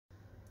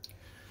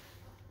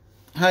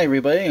Hi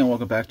everybody, and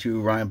welcome back to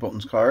Ryan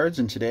Bolton's Cards.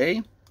 And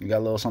today we got a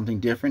little something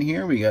different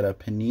here. We got a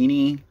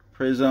Panini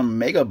Prizm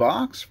Mega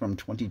Box from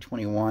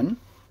 2021.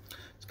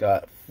 It's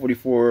got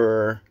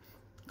 44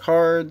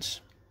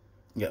 cards.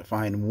 You got to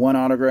find one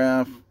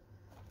autograph.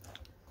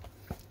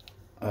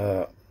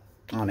 On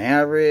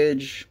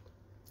average,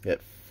 you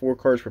got 4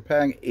 cards per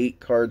pack,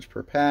 8 cards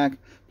per pack,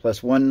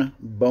 plus one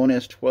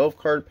bonus 12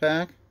 card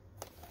pack.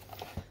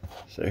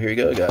 So here you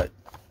go. We got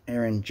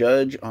Aaron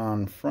Judge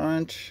on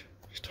front.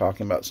 He's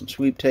talking about some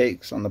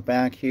sweepstakes on the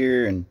back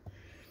here and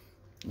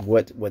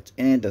what's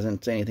in it.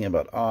 Doesn't say anything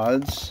about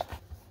odds.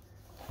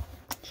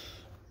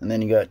 And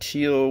then you got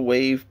Teal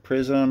Wave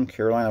Prizm,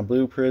 Carolina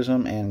Blue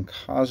Prizm, and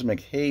Cosmic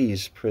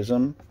Haze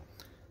Prizm.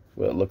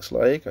 What it looks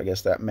like. I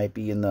guess that might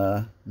be in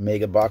the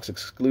Mega Box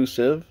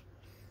exclusive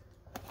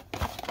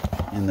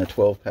in the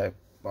 12-pack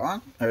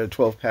box or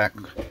 12-pack.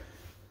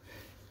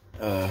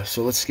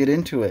 So let's get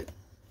into it.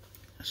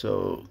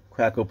 So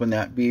crack open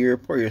that beer,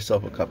 pour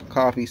yourself a cup of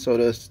coffee,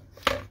 soda,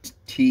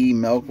 tea,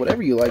 milk,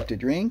 whatever you like to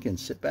drink, and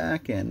sit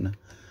back and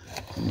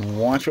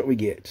watch what we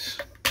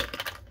get.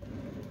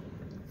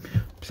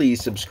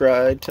 Please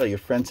subscribe, tell your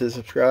friends to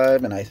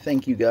subscribe, and I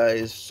thank you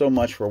guys so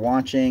much for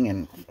watching,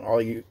 and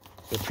all you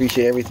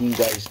appreciate everything you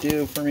guys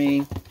do for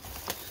me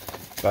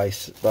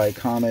by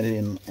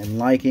commenting and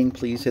liking.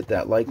 Please hit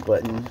that like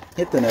button,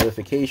 hit the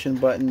notification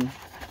button.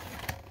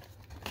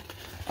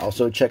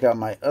 Also check out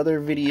my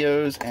other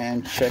videos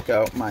and check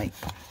out my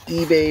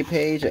eBay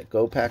page at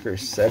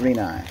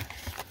GoPackers79.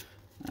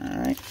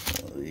 Alright,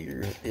 so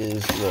here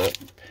is the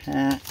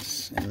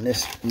packs, and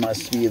this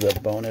must be the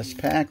bonus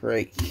pack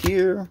right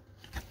here.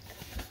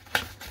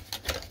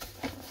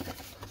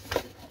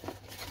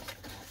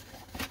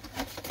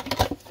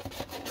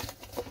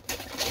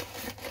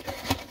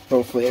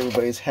 Hopefully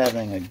everybody's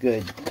having a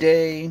good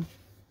day.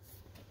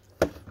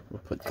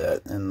 We'll put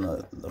that in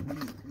the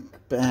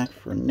back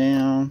for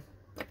now.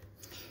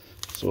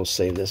 So we'll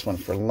save this one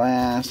for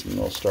last, and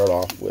we'll start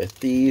off with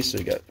these. So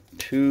we got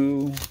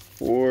 2,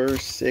 4,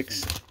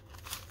 6,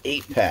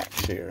 8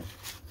 packs here.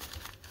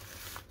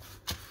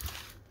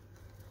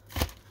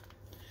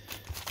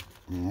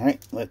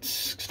 Alright, let's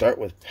start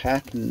with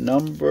pack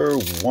number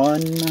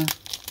 1.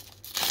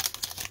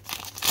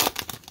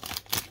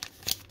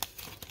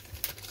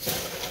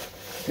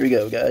 Here we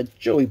go. We got a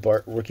Joey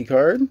Bart rookie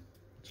card.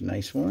 It's a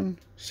nice one.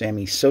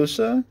 Sammy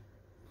Sosa.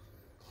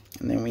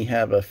 And then we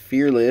have a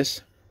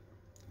Fearless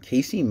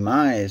Casey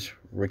Mize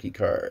rookie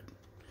card.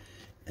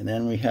 And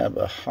then we have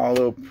a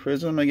hollow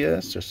Prizm, I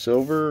guess, or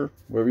silver,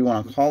 whatever you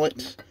want to call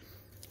it.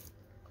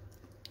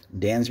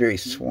 Dansby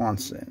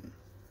Swanson.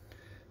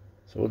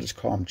 So we'll just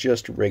call him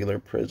just regular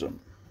Prizm.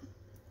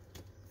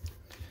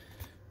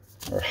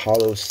 Or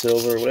hollow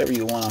silver, whatever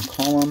you want to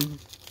call him.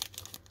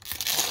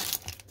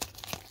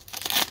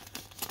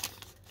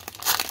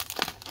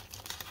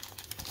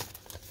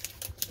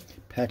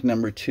 Pack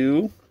number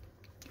 2,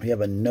 we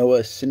have a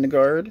Noah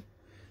Syndergaard.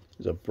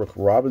 There's a Brooke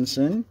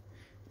Robinson,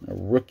 a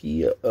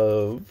rookie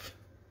of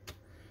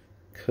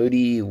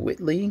Cody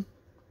Whitley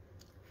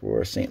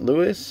for St.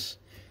 Louis.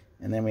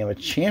 And then we have a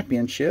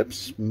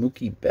Championships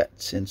Mookie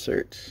Betts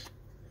insert.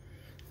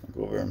 I'll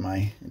go over in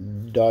my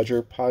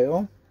Dodger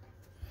pile.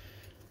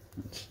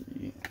 Let's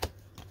see.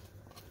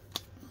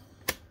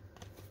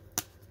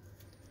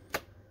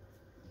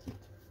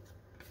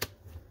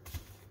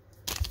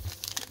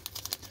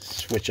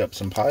 Switch up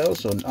some piles.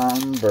 So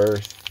number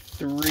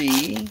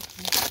 3,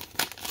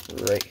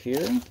 right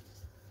here,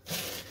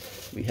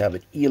 we have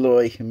an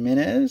Eloy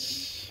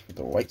Jimenez for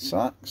the White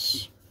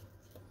Sox.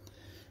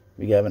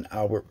 We have an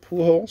Albert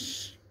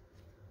Pujols,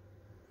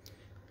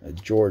 a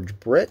George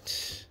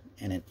Brett,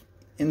 and an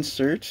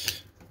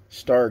insert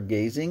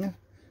stargazing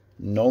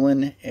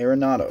Nolan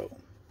Arenado.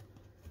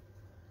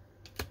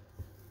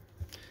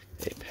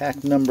 Okay,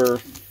 pack number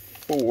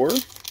 4.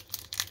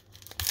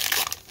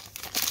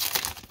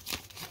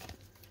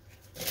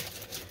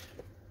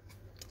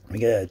 We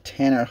got a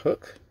Tanner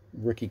Hook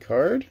rookie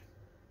card.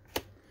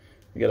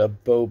 We got a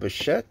Bo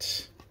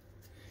Bichette.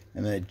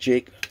 And then a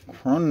Jake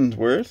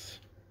Cronenworth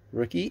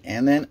rookie.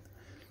 And then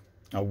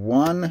a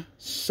Juan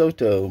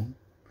Soto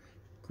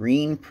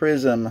green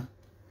Prizm.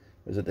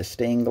 Was it the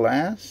stained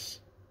glass? Is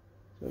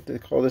that what they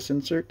call this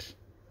insert?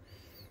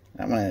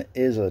 That one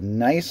is a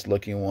nice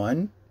looking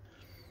one.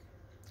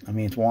 I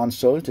mean, it's Juan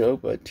Soto,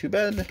 but too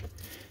bad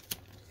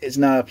it's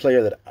not a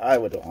player that I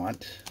would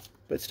want.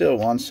 But still,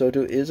 Juan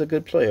Soto is a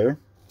good player.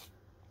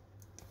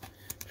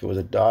 If it was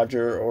a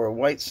Dodger or a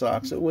White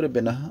Sox, it would have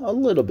been a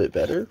little bit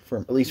better,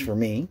 at least for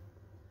me.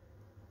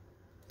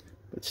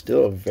 But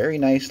still a very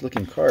nice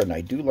looking card, and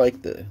I do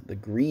like the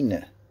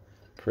green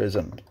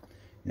Prizm.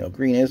 You know,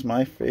 green is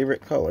my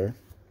favorite color.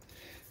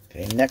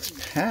 Okay, next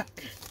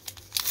pack.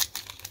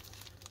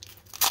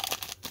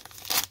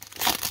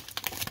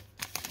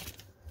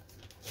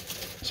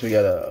 So we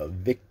got a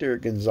Victor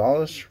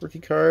Gonzalez rookie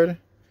card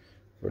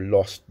for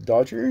Los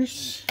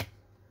Dodgers.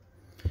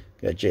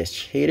 Got Jess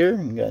Hader.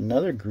 We got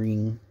another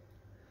green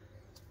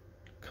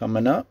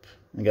coming up.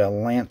 We got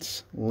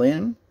Lance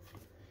Lynn.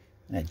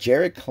 And a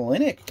Jared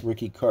Kalinick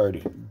rookie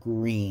card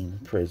green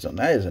Prizm.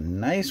 That is a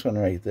nice one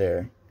right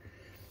there.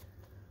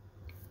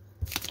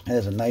 That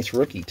is a nice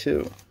rookie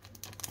too.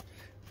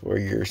 For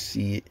your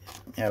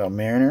Seattle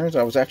Mariners.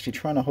 I was actually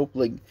trying to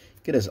hopefully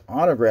get his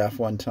autograph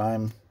one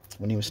time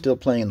when he was still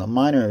playing in the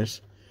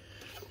minors.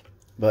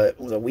 But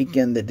the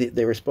weekend that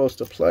they were supposed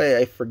to play,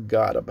 I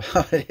forgot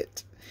about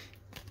it.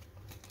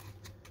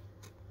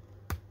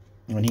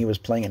 When he was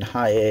playing in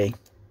high A, I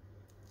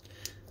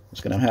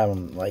was going to have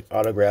him like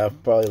autograph,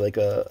 probably like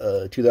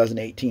a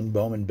 2018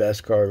 Bowman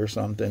Best card or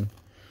something.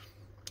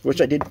 Which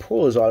I did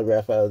pull his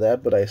autograph out of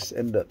that, but I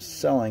ended up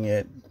selling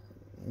it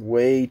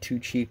way too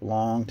cheap a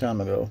long time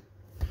ago.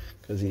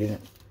 Because he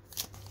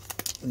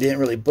didn't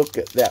really book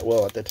it that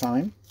well at the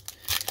time.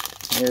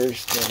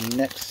 Here's the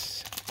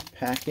next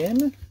pack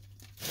in.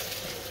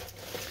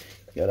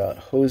 Got a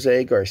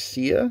Jose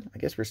Garcia. I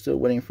guess we're still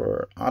waiting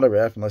for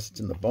autograph unless it's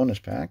in the bonus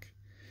pack.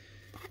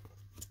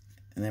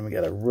 And then we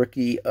got a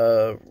rookie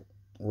of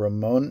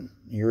Ramon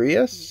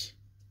Urias.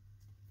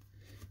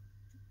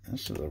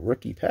 This is a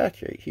rookie pack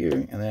right here.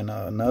 And then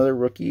another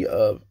rookie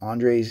of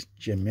Andres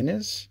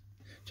Gimenez.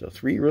 So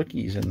 3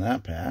 rookies in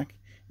that pack.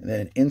 And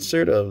then an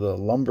insert of the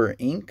Lumber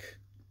Inc.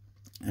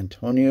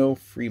 Antonio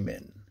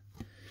Freeman.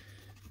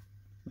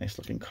 Nice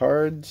looking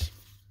cards.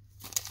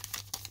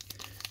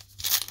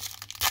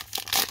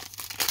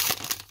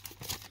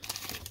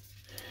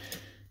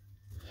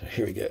 So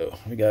here we go.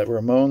 We got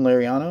Ramon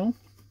Laureano.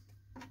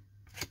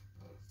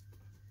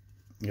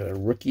 We got a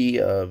rookie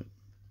of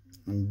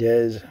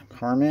Des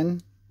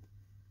Carmen.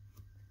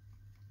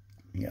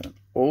 We got an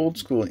old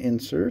school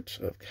insert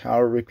of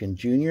Cal Ripken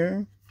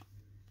Jr.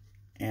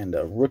 And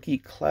a rookie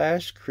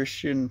clash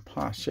Christian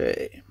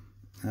Pache.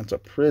 That's a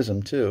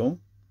Prizm too.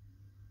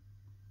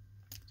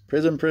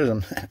 Prizm.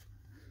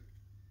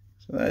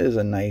 So that is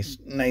a nice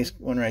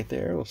one right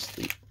there. We'll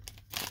sleeve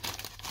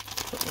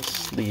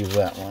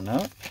that one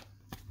up.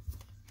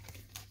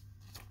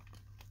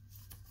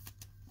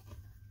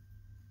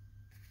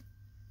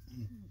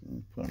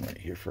 Put them right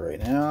here for right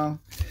now.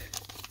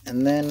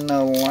 And then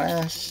the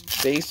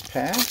last base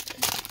pack.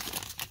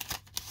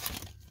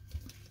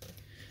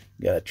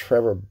 We got a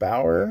Trevor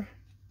Bauer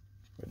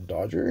for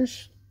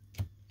Dodgers.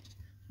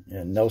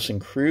 And Nelson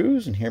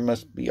Cruz. And here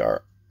must be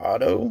our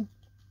auto.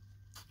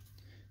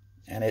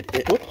 And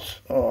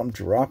whoops. Oh, I'm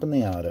dropping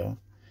the auto.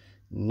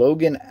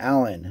 Logan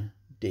Allen.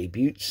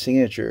 Debut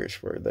signatures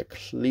for the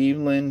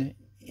Cleveland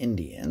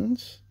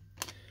Indians.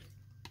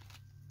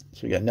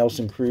 So we got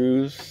Nelson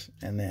Cruz.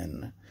 And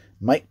then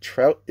Mike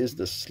Trout is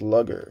the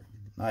slugger.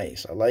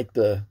 Nice. I like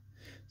the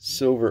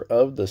silver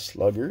of the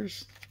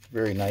sluggers.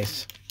 Very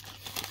nice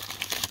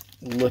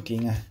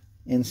looking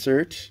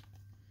insert.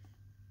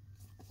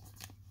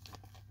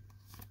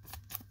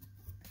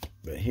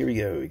 But here we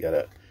go. We got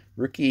a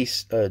rookie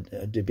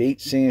debate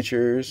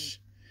signatures.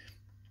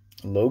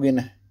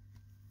 Logan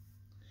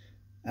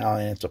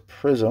Allen. It's a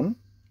Prizm.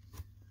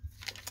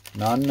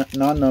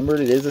 Non-numbered.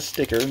 It is a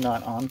sticker,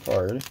 not on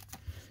card.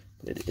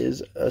 It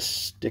is a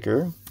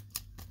sticker.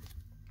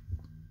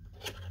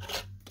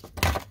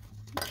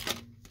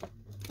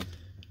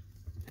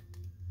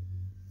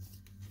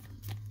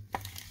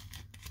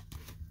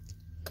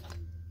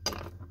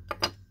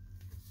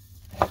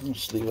 I'll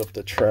sleeve up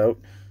the Trout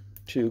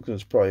too,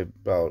 because it's probably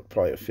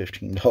a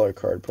 $15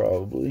 card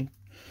probably.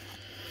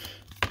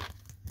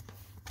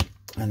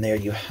 And there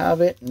you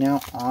have it.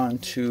 Now on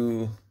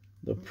to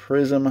the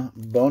Prizm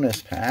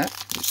bonus pack.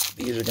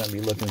 These are going to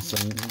be looking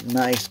some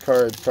nice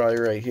cards probably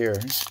right here.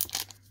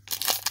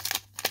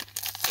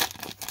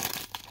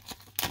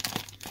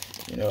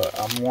 You know,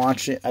 I'm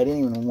watching. I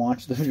didn't even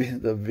watch the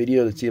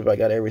video to see if I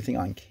got everything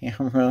on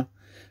camera,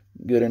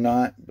 good or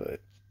not. But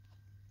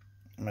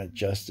I'm going to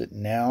adjust it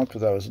now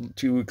because I was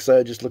too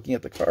excited just looking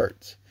at the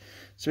cards.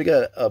 So we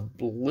got a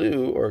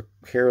blue, or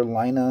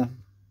Carolina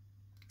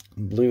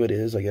blue it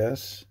is, I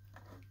guess.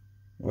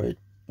 Or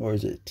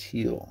is it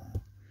teal?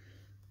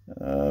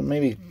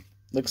 Maybe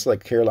looks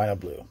like Carolina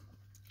blue.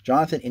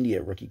 Jonathan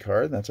India rookie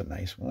card. That's a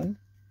nice one.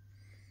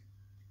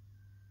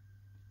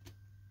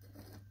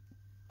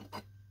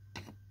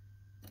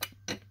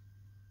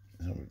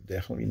 That would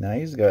definitely be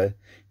nice. Got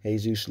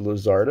Jesus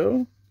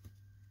Luzardo.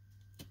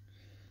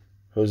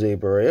 Jose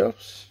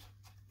Barrios.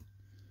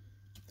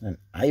 And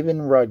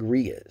Ivan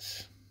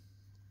Rodriguez.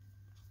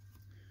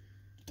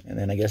 And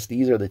then I guess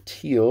these are the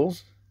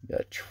teals. You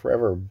got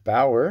Trevor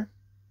Bauer.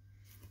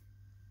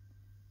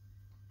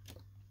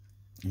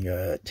 You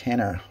got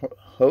Tanner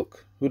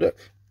Huduk,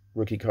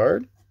 rookie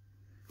card.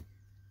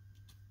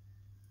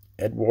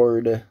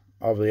 Edward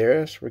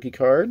Alvarez, rookie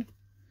card.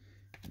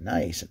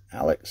 Nice. And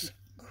Alex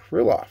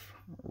Krylov,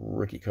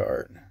 rookie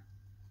card.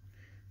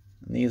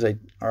 And these are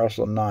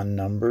also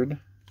non-numbered.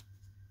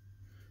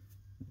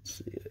 Let's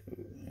see.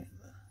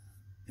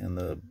 And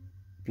the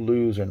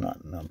blues are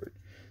not numbered.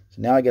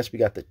 So now I guess we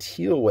got the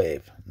teal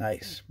wave.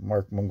 Nice.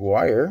 Mark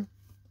McGuire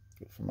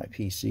for my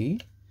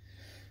PC.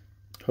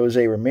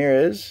 Jose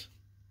Ramirez.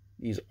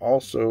 These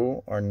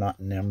also are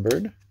not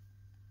numbered.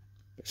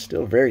 But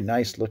still very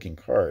nice looking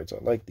cards. I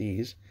like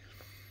these.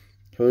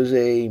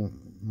 Jose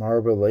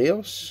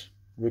Marbeleos,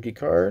 rookie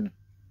card.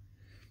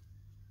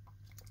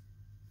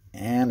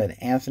 And an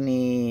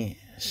Anthony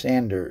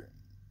Sanders.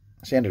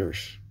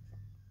 Sanders.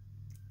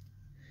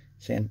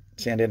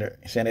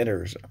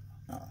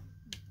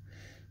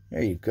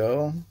 There you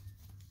go.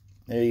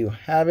 There you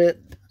have it.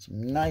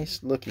 Some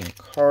nice looking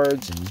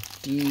cards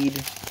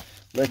indeed.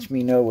 Let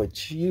me know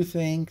what you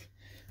think.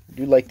 I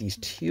do like these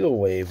teal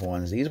wave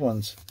ones. These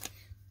ones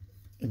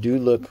do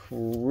look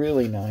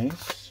really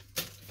nice.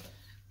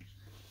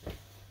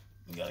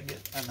 We gotta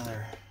get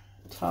another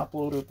top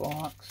loader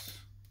box.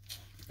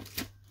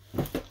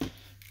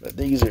 But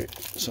these are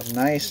some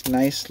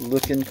nice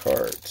looking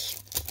cards.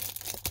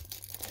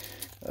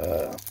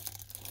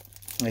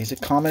 Leave a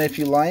comment if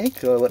you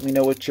like. Let me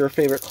know what your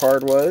favorite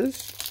card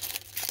was.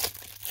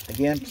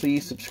 Again,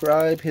 please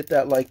subscribe, hit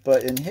that like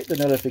button, hit the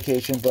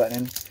notification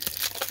button.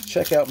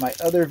 Check out my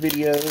other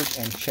videos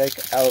and check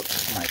out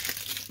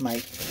my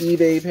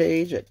eBay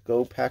page at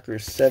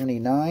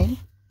GoPackers79.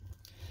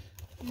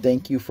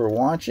 Thank you for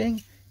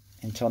watching.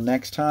 Until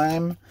next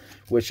time,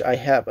 which I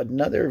have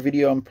another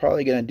video I'm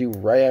probably going to do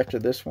right after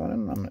this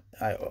one.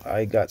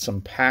 I got some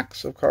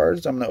packs of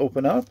cards I'm going to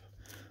open up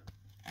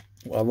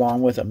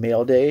along with a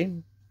mail day.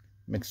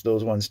 Mix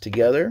those ones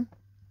together.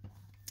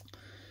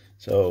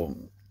 So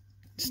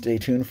stay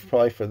tuned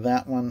probably for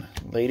that one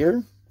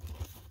later.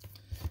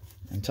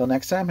 Until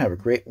next time, have a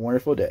great,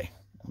 wonderful day.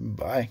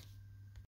 Bye.